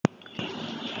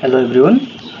Hello everyone,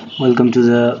 welcome to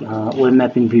the web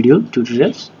mapping video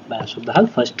tutorials by Ashok Dahal.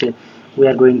 First we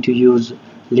are going to use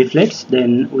leaflets,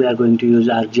 then we are going to use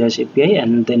our GIS API,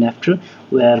 and then after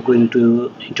we are going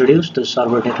to introduce the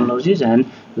server technologies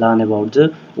and learn about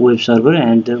the web server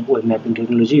and the web mapping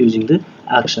technology using the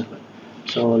Arc server.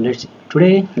 So let's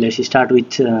start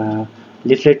with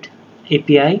leaflet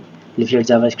API, leaflet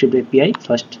JavaScript API.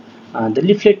 First the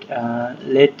leaflet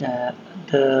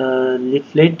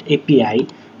API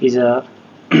is a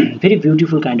very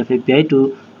beautiful kind of API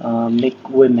to make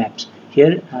web maps.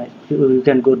 Here you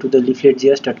can go to the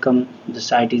leafletjs.com. The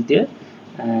site is there,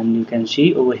 and you can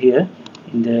see over here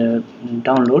in the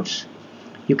downloads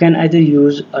you can either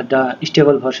use a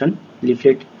stable version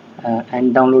leaflet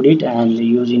and download it and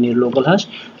use in your local host,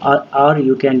 or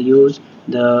you can use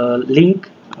the link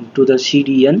to the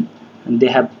CDN, and they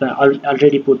have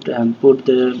already put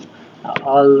the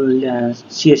all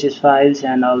CSS files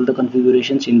and all the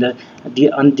configurations in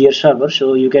on their server,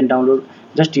 so you can download,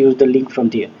 just use the link from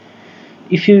there.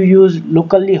 If you use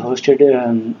locally hosted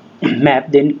map,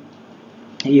 then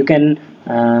you can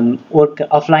work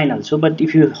offline also, but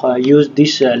if you use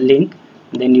this link,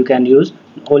 then you can use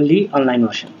only online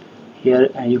version.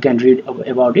 Here you can read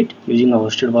about it using a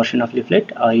hosted version of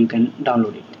leaflet, or you can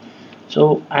download it.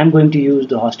 So I'm going to use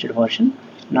the hosted version.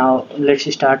 Now let's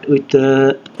start with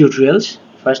the tutorials.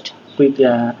 First, quick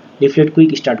leaflet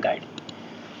quick start guide.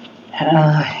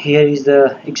 Here is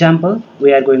the example.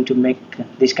 We are going to make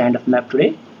this kind of map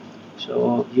today.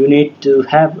 So you need to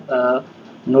have a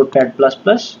Notepad++,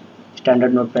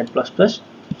 standard Notepad++.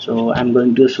 So I'm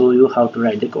going to show you how to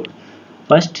write the code.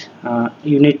 First,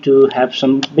 you need to have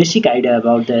some basic idea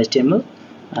about the HTML.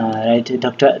 Write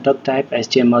doc type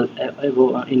HTML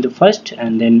in the first,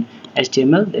 and then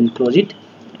HTML, then close it.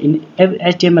 In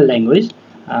HTML language,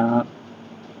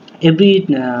 every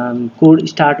code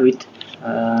start with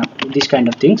this kind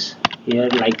of things here,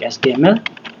 like HTML,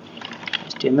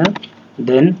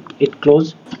 then it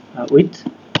close with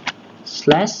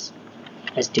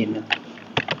 /HTML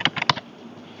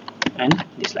and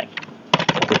this line.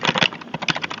 Okay.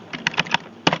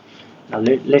 Now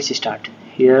let's start.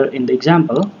 Here in the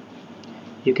example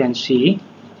you can see,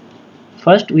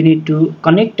 first we need to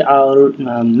connect our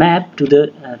map to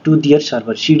their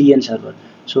server, CDN server.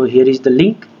 So here is the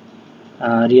link,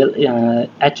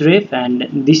 href,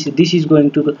 and this is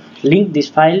going to link this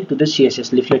file to the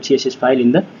CSS, leaflet CSS file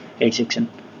in the head section.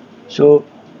 So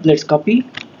let's copy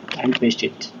and paste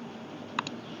it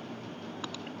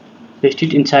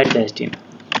inside the HTML.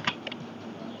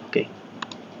 Okay,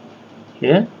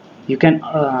 here you can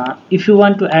if you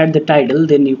want to add the title,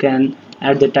 then you can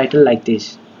add the title like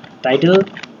this, title,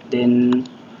 then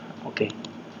okay,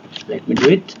 let me do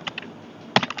it,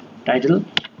 title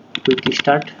quick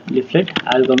start leaflet.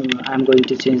 I'm going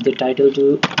to change the title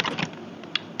to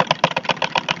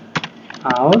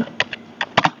our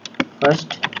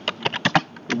first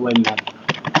web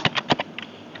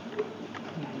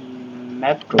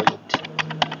map project.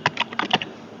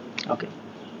 Okay,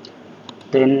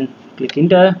 then click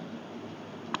enter.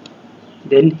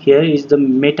 Then here is the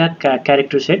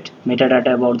character set,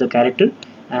 metadata about the character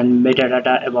and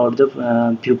metadata about the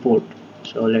viewport.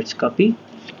 So let's copy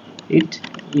it.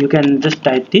 You can just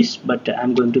type this, but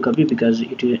I'm going to copy because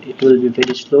it will be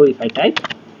very slow if I type.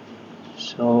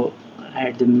 So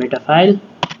add the meta file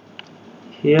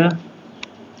here,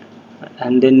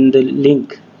 and then the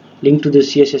link to the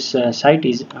CSS site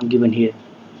is given here,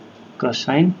 cross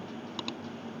sign.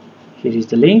 Here is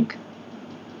the link,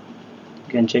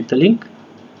 you can check the link.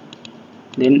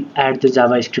 Then add the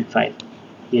JavaScript file.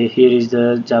 Here is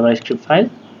the JavaScript file,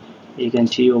 you can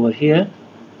see over here.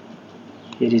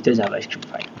 Here is the JavaScript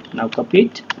file. Now copy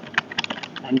it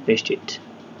and paste it.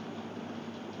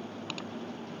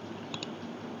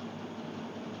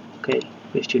 Okay,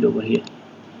 paste it over here.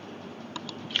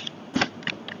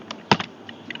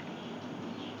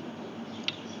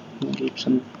 Give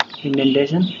some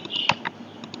indentation.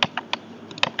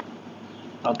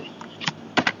 Okay,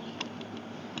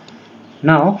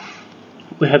 now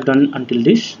we have done until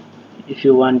this. If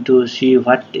you want to see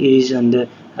what is on the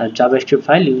JavaScript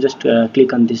file, you just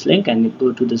click on this link and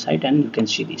go to the site, and you can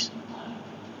see this.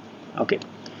 Okay,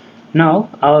 now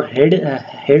our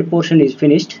head portion is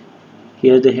finished.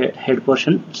 Here the head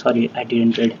portion, sorry, I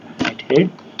didn't write head.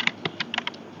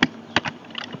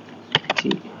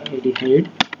 See, head.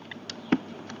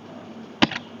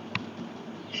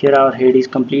 Here our head is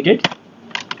completed.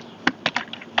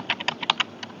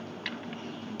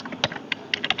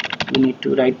 We need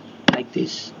to write like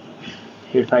this.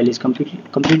 head file is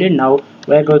completed. Now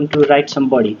we are going to write some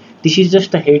body. This is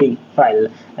just a heading file.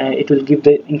 It will give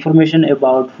the information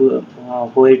about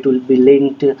where it will be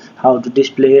linked, how to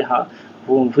display,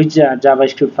 which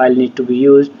JavaScript file need to be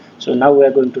used. So now we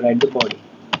are going to write the body.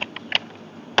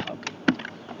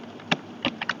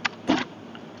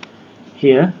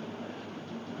 Here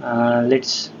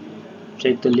let's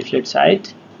check the leaflet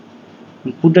site.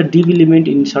 Put a div element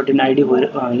in certain ID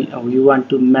where you want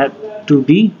to map to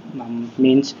be,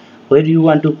 means where you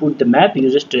want to put the map.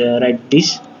 You just write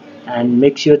this and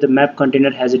make sure the map container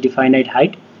has a definite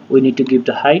height. We need to give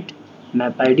the height,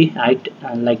 map ID height,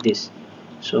 like this.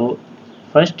 So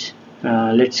first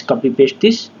let's copy paste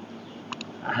this.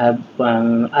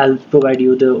 I'll provide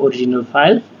you the original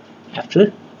file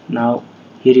after. Now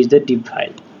here is the div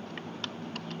file.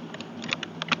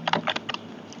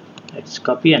 Let's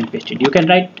copy and paste it. You can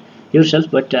write yourself,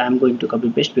 but I'm going to copy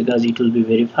paste because it will be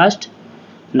very fast.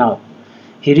 Now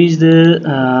here is the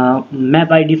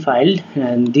map ID file,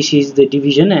 and this is the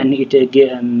division, and it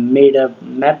made a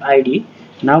map ID.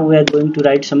 Now we are going to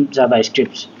write some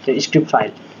JavaScript, the script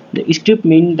file. The script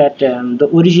means that the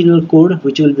original code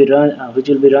which will be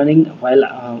running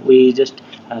while we just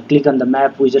click on the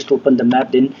map, we just open the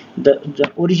map, then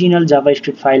the original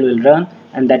JavaScript file will run,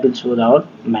 and that will show our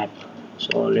map.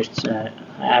 So let's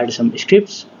add some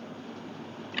scripts.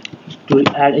 To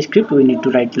add a script, we need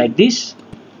to write like this: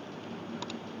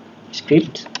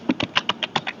 script,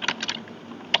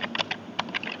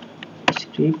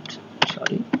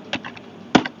 sorry.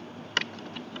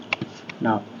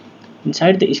 Now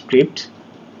inside the script,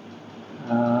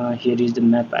 here is the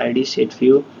map ID set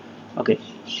view. Okay,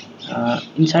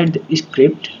 inside the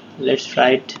script, let's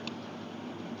write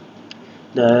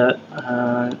the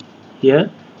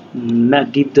here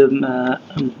give the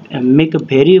make a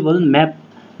variable map,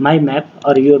 my map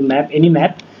or your map, any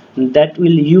map that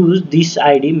will use this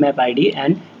ID, map ID,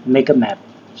 and make a map.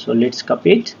 So let's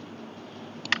copy it.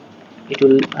 It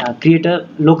will create a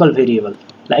local variable.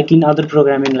 Like in other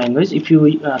programming language, if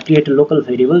you create a local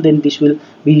variable, then this will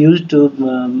be used to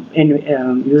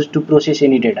process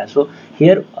any data. So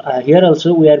here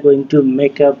also we are going to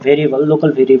make a variable,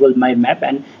 local variable, my map,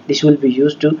 and this will be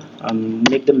used to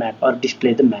make the map or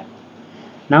display the map.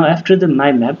 Now after the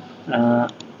my map, I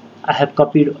have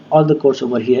copied all the codes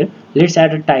over here. Let's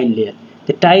add a tile layer.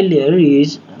 The tile layer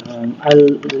is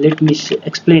let me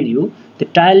explain you. The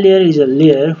tile layer is a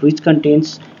layer which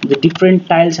contains the different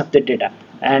tiles of the data,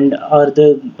 and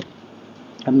the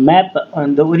map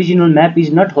on the original map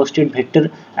is not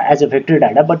hosted as a vector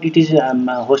data, but it is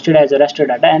hosted as a raster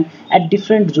data, and at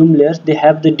different zoom layers they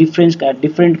have the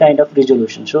different kind of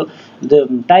resolution. So the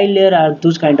tile layer are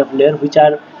those kind of layer which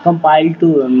are compiled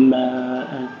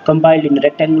in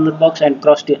rectangular box and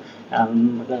crossed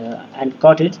and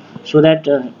cottage, so that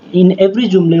in every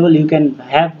zoom level you can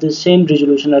have the same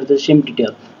resolution or the same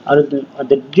detail, or the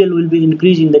detail will be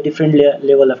increased in the different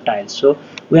level of tiles. So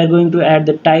we are going to add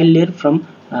the tile layer from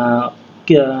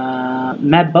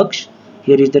MapBox.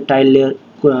 Here is the tile layer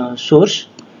source.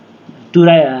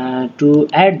 To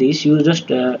add this, you just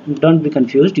don't be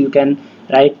confused. You can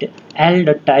write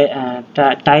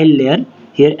l.tile layer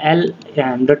here,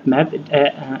 l.map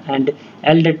and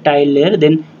l.tile layer,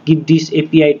 then give this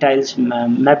API tiles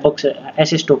MapBox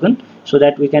access token, so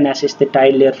that we can access the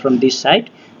tile layer from this side.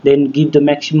 Then give the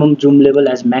maximum zoom level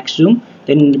as max zoom,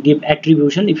 then give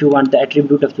attribution. If you want the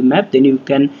attribute of the map, then you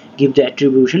can give the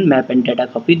attribution map and data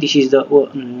copy. This is the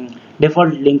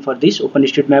default link for this.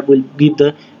 OpenStreetMap will give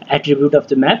the attribute of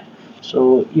the map,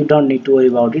 so you don't need to worry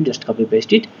about it. Just copy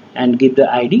paste it and give the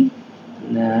ID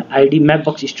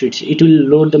MapBox streets. It will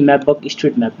load the MapBox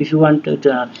street map. If you want the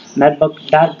MapBox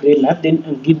dark gray map,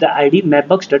 then give the ID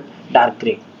MapBox.dark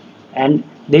gray, and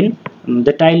then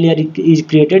the tile layer is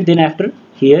created. Then after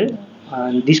here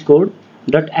this code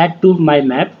dot add to my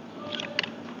map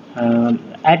will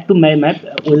add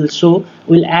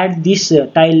this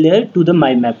tile layer to the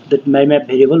my map, that my map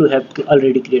variable we have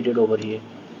already created over here.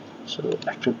 So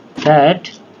after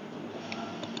that,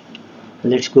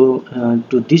 let's go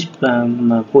to this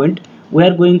point. We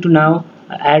are going to now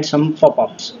add some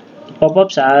pop-ups.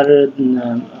 Pop-ups are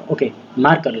okay,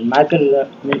 marker.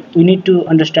 We need to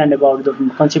understand about the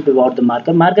concept about the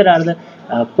marker. Marker are the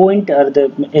point or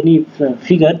the any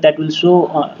figure that will show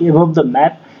above the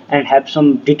map and have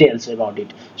some details about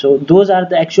it. So those are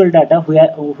the actual data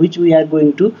which we are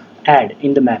going to add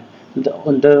in the map.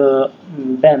 On the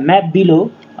map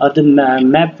below, or the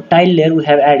map tile layer we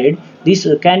have added, this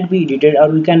can't be edited, or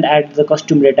we can add the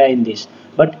custom data in this.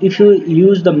 But if you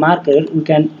use the marker, we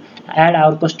can add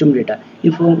our custom data.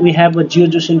 If we have a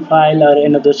GeoJSON file or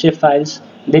another shape files,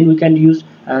 then we can use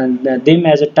them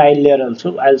as a tile layer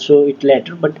also. I'll show it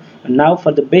later, but now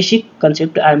for the basic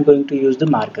concept I'm going to use the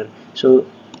marker. So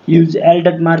use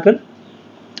l.marker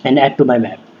and add to my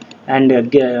map, and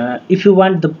if you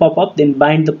want the pop-up, then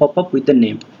bind the pop-up with the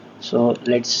name. So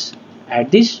let's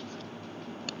add this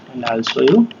and I'll show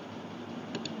you.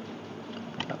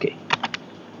 Okay,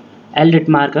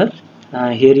 l.marker,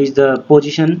 here is the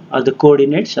position or the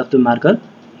coordinates of the marker.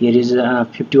 Here is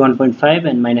 51.5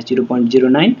 and minus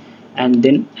 0.09, and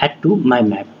then add to my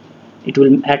map. It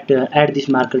will add this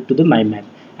marker to the my map,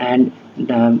 and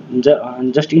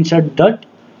just insert dot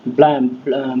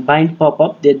bind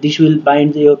pop-up. This will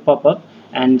bind your pop-up,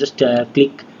 and just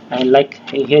click, like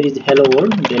here is hello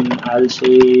world, then I'll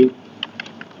say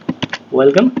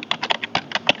welcome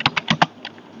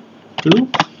to,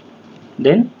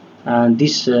 then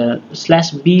this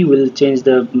slash b will change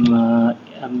the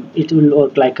it will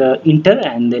work like a enter,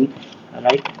 and then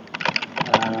write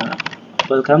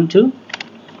welcome to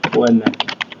web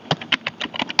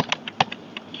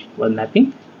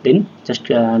mapping, then just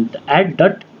add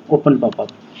dot open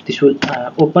pop-up. This will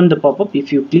open the pop-up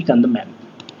if you click on the map.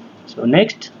 So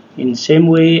next, in same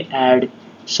way, add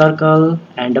circle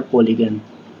and a polygon.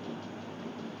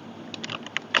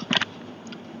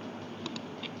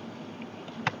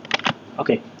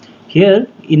 Okay, here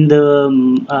in the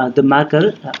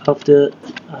marker of the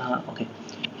okay,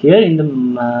 here in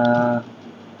the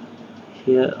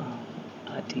here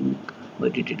I think, where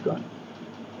did it go?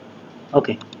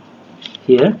 Okay,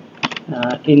 here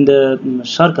in the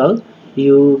circle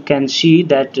you can see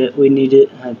that we need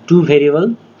two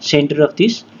variable, center of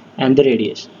this and the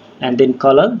radius, and then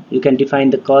color. You can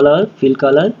define the color, fill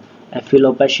color, fill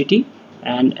opacity,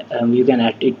 and you can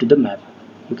add it to the map.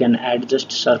 You can add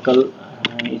just circle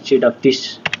instead of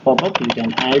this pop-up. You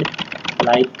can add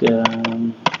like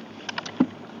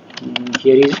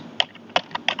here is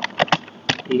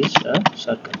a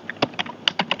circle.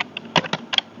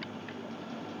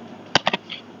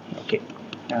 Okay,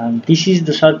 this is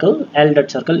the circle,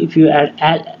 l.circle. If you add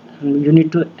l, you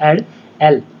need to add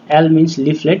l. L means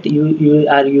leaflet. You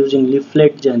are using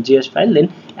leaflet GIS file.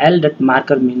 Then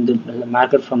l.marker means the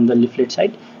marker from the leaflet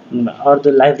side, or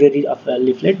the library of a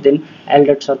leaflet. Then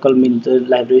l.circle means the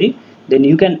library. Then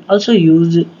you can also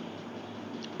use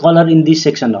color in this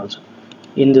section also.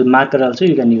 In the marker also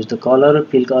you can use the color,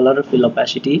 fill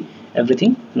opacity,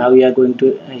 everything. Now we are going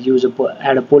to use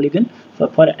add a polygon.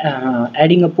 For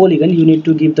adding a polygon, you need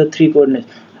to give the three coordinates.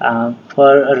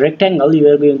 For a rectangle, you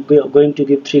are going to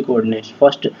give three coordinates: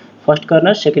 first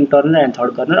corner, second corner, and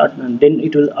third corner. And then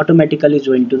it will automatically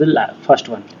join to the first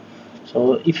one.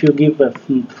 So if you give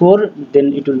 4,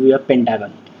 then it will be a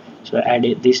pentagon. So add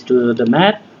this to the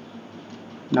map.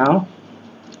 Now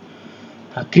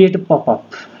create a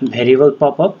pop-up, variable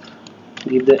pop-up.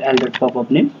 Give the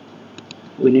l.pop-up name.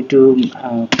 We need to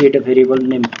create a variable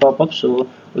named pop-up, so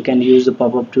we can use the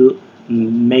pop-up to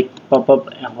make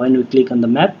pop-up when we click on the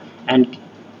map. And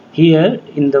here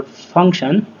in the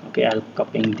function, okay, I'll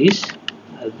copying this.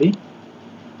 I'll be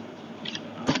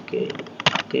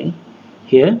okay.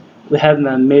 Here we have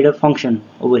made a function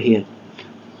over here.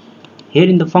 Here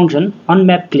in the function on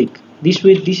map click, this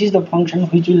is the function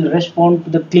which will respond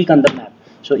to the click on the map.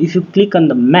 So if you click on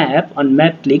the map, on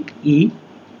map click, e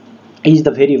is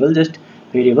the variable, just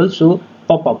variable. So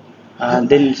pop-up,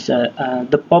 then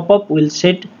the pop-up will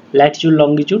set latitude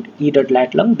longitude,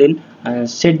 e.lat.long. Then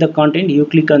set the content. You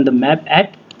click on the map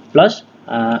at plus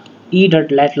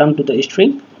e.lat.long to the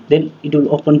string. Then it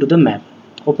will open to the map,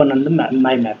 open on the map,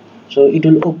 my map. So it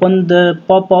will open the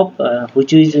pop-up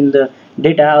which is in the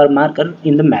data or marker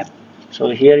in the map.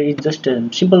 So here is just a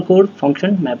simple code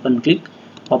function, map on click,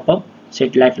 pop-up,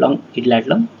 set lat.long,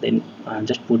 e.lat.long. Then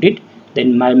just put it.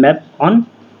 Then my map on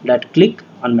that click,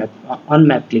 on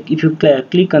map click. If you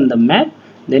click on the map,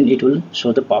 then it will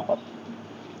show the pop-up.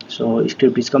 So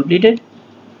script is completed.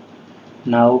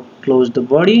 Now close the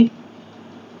body.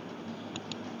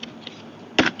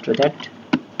 So that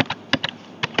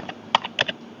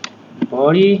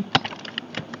body,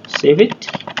 save it.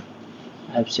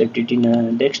 I have saved it in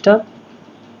a desktop.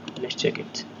 Let's check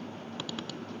it.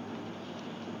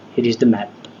 Here is the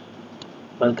map.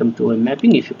 Welcome to web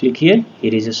mapping. If you click here,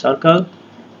 here is a circle.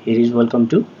 Here is welcome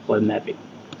to web mapping.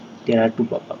 There are two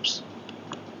pop-ups.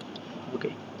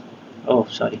 Okay. Oh,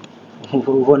 sorry.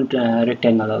 One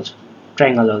rectangle also,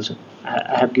 triangle also.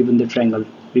 I have given the triangle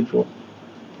before.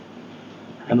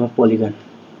 I'm a polygon.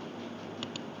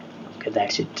 Okay,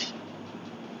 that's it.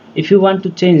 If you want to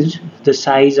change the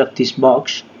size of this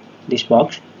box,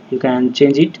 you can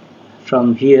change it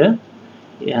from here.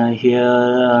 Here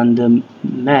on the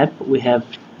map we have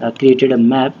created a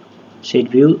map set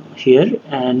view here,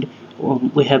 and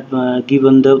we have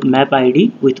given the map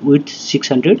ID with width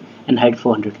 600 and height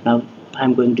 400. Now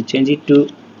I'm going to change it to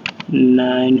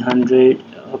 900,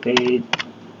 okay,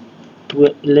 to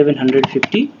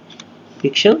 1150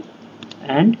 pixel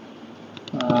and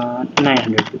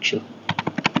 900 pixel.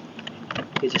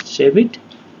 Okay, just save it.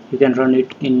 You can run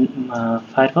it in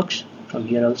Firefox from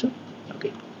here also.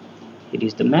 Okay, it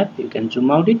is the map. You can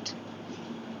zoom out it.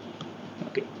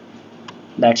 Okay,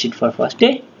 that's it for first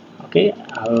day. Okay,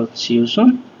 I'll see you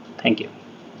soon. Thank you.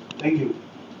 Thank you.